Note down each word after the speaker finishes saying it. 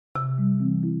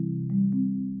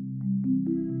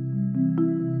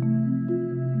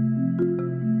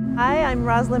Hi, I'm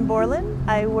Rosilyne Borland.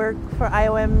 I work for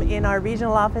IOM in our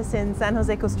regional office in San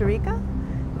Jose, Costa Rica.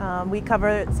 We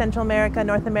cover Central America,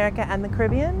 North America, and the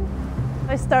Caribbean.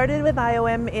 I started with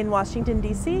IOM in Washington,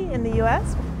 D.C. in the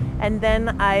U.S., and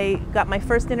then I got my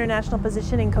first international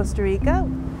position in Costa Rica.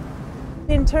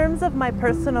 In terms of my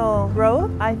personal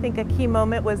growth, I think a key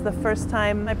moment was the first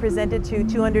time I presented to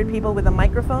 200 people with a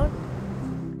microphone.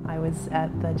 I was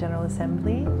at the General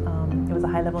Assembly. It was a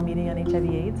high-level meeting on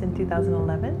HIV/AIDS in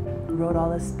 2011. Wrote all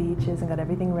the speeches and got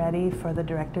everything ready for the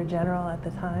Director General at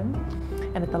the time.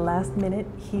 And at the last minute,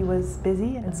 he was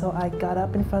busy, and so I got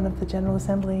up in front of the General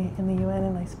Assembly in the UN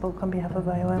and I spoke on behalf of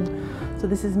IOM. So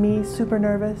this is me, super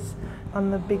nervous, on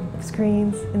the big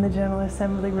screens in the General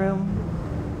Assembly room.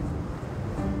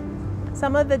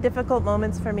 Some of the difficult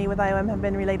moments for me with IOM have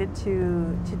been related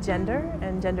to gender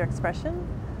and gender expression.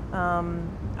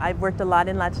 I've worked a lot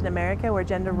in Latin America where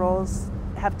gender roles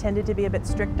have tended to be a bit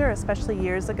stricter, especially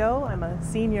years ago. I'm a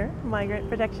senior migrant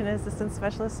protection and assistance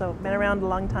specialist, so been around a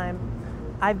long time.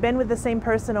 I've been with the same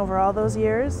person over all those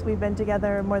years. We've been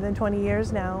together more than 20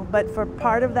 years now, but for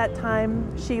part of that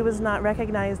time, she was not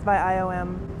recognized by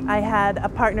IOM. I had a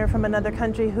partner from another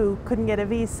country who couldn't get a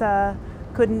visa,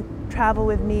 couldn't travel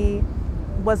with me,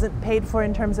 wasn't paid for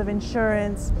in terms of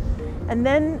insurance. And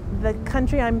then the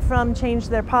country I'm from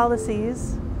changed their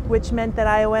policies, which meant that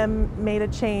IOM made a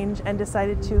change and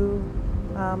decided to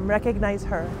recognize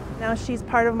her. Now she's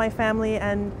part of my family,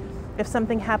 and if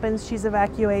something happens, she's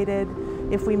evacuated.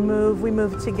 If we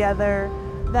move together.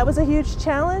 That was a huge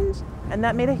challenge, and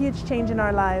that made a huge change in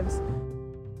our lives.